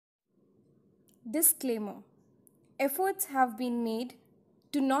Disclaimer: efforts have been made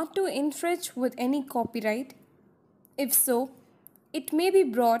not to infringe with any copyright. If so, it may be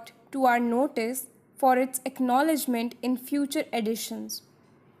brought to our notice for its acknowledgement in future editions.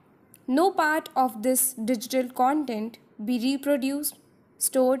 No part of this digital content be reproduced,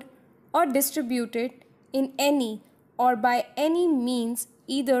 stored, or distributed in any or by any means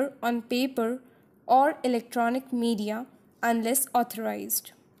either on paper or electronic media unless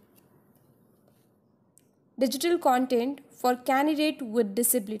authorized. Digital content for candidate with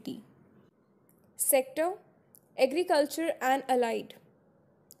disability. Sector: Agriculture and Allied.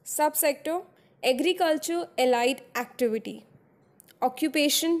 Subsector: Agriculture Allied Activity.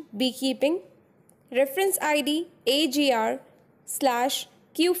 Occupation: Beekeeping. Reference ID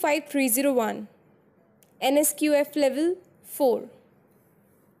AGR/Q5301. NSQF Level 4.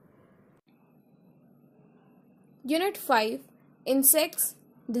 Unit 5: Insects,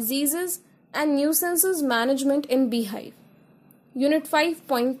 Diseases and Nuisances Management in Beehive. Unit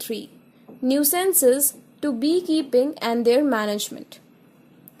 5.3: Nuisances to Beekeeping and their Management.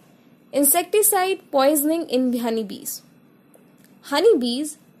 Insecticide poisoning in honeybees.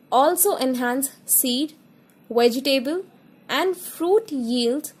 Honeybees also enhance seed, vegetable, and fruit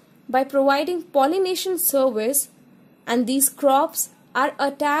yields by providing pollination service, and these crops are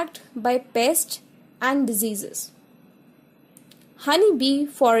attacked by pests and diseases. Honeybee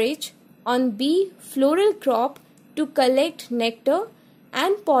forage on bee floral crop to collect nectar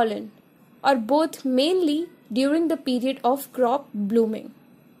and pollen, or both, mainly during the period of crop blooming.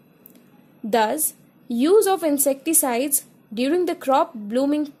 Thus, use of insecticides during the crop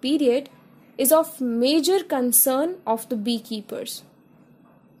blooming period is of major concern of the beekeepers.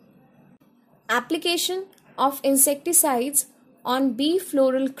 Application of insecticides on bee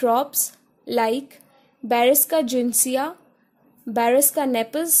floral crops like Barisca ginsea, Barisca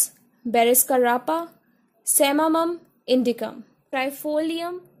nepis, Barisca rapa, Semamum indicum,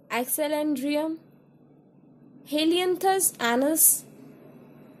 Trifolium axelandrium, Helianthus anus,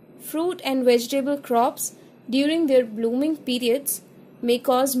 fruit and vegetable crops during their blooming periods may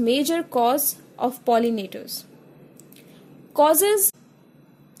cause major cause of pollinators. Causes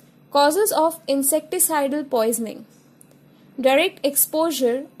of insecticidal poisoning. Direct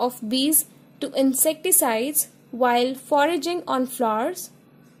exposure of bees to insecticides while foraging on flowers.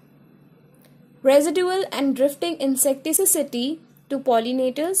 Residual and drifting insecticity to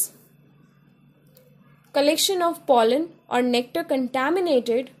pollinators. Collection of pollen or nectar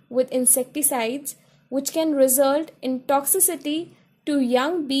contaminated with insecticides, which can result in toxicity to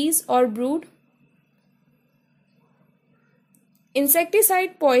young bees or brood.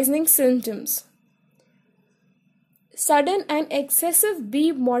 Insecticide poisoning symptoms. Sudden and excessive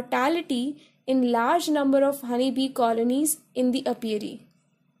bee mortality in large number of honeybee colonies in the apiary.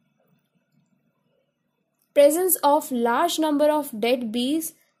 Presence of large number of dead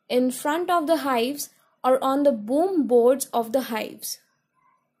bees in front of the hives or on the boom boards of the hives.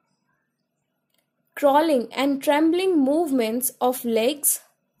 Crawling and trembling movements of legs.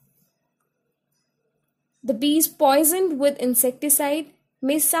 The bees poisoned with insecticide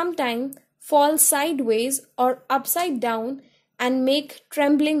may sometimes fall sideways or upside down and make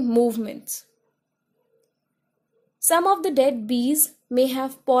trembling movements. Some of the dead bees may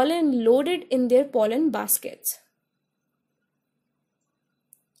have pollen loaded in their pollen baskets.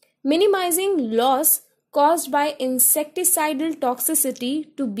 Minimizing loss caused by insecticidal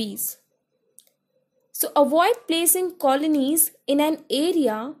toxicity to bees. So avoid placing colonies in an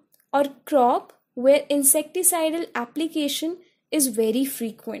area or crop where insecticidal application is very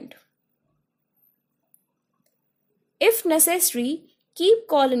frequent. If necessary, keep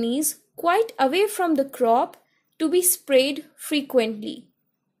colonies quite away from the crop to be sprayed frequently.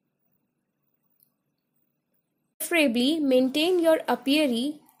 Preferably maintain your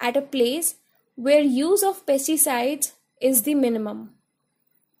apiary at a place where use of pesticides is the minimum.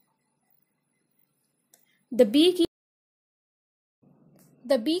 The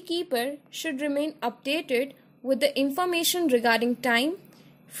beekeeper should remain updated with the information regarding time,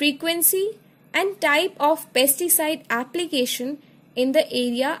 frequency, and type of pesticide application in the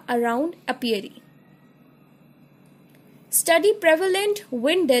area around apiary. Study prevalent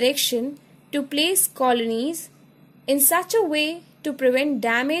wind direction to place colonies in such a way to prevent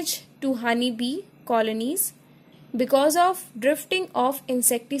damage to honeybee colonies because of drifting of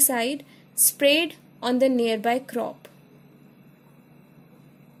insecticide sprayed on the nearby crop.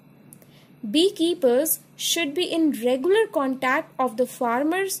 Beekeepers should be in regular contact of the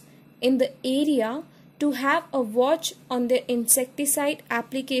farmers in the area to have a watch on their insecticide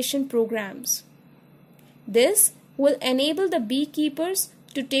application programs. This will enable the beekeepers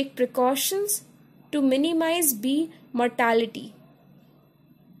to take precautions to minimize bee mortality.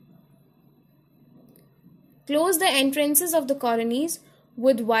 Close the entrances of the colonies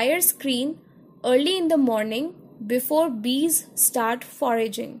with wire screen early in the morning before bees start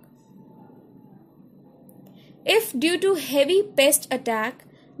foraging. If due to heavy pest attack,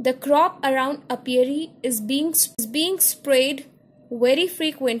 the crop around apiary is being sprayed very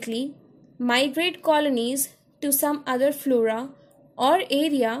frequently, migrate colonies to some other flora or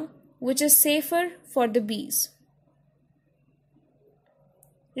area which is safer for the bees.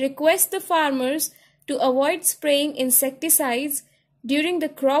 Request the farmers to avoid spraying insecticides during the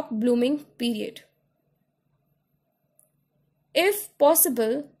crop blooming period. If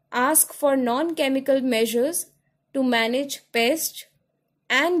possible, ask for non-chemical measures to manage pests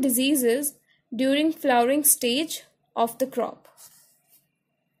and diseases during flowering stage of the crop.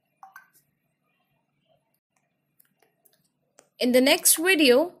 In the next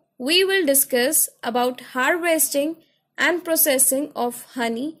video, we will discuss about harvesting and processing of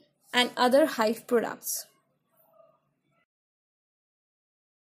honey and other hive products.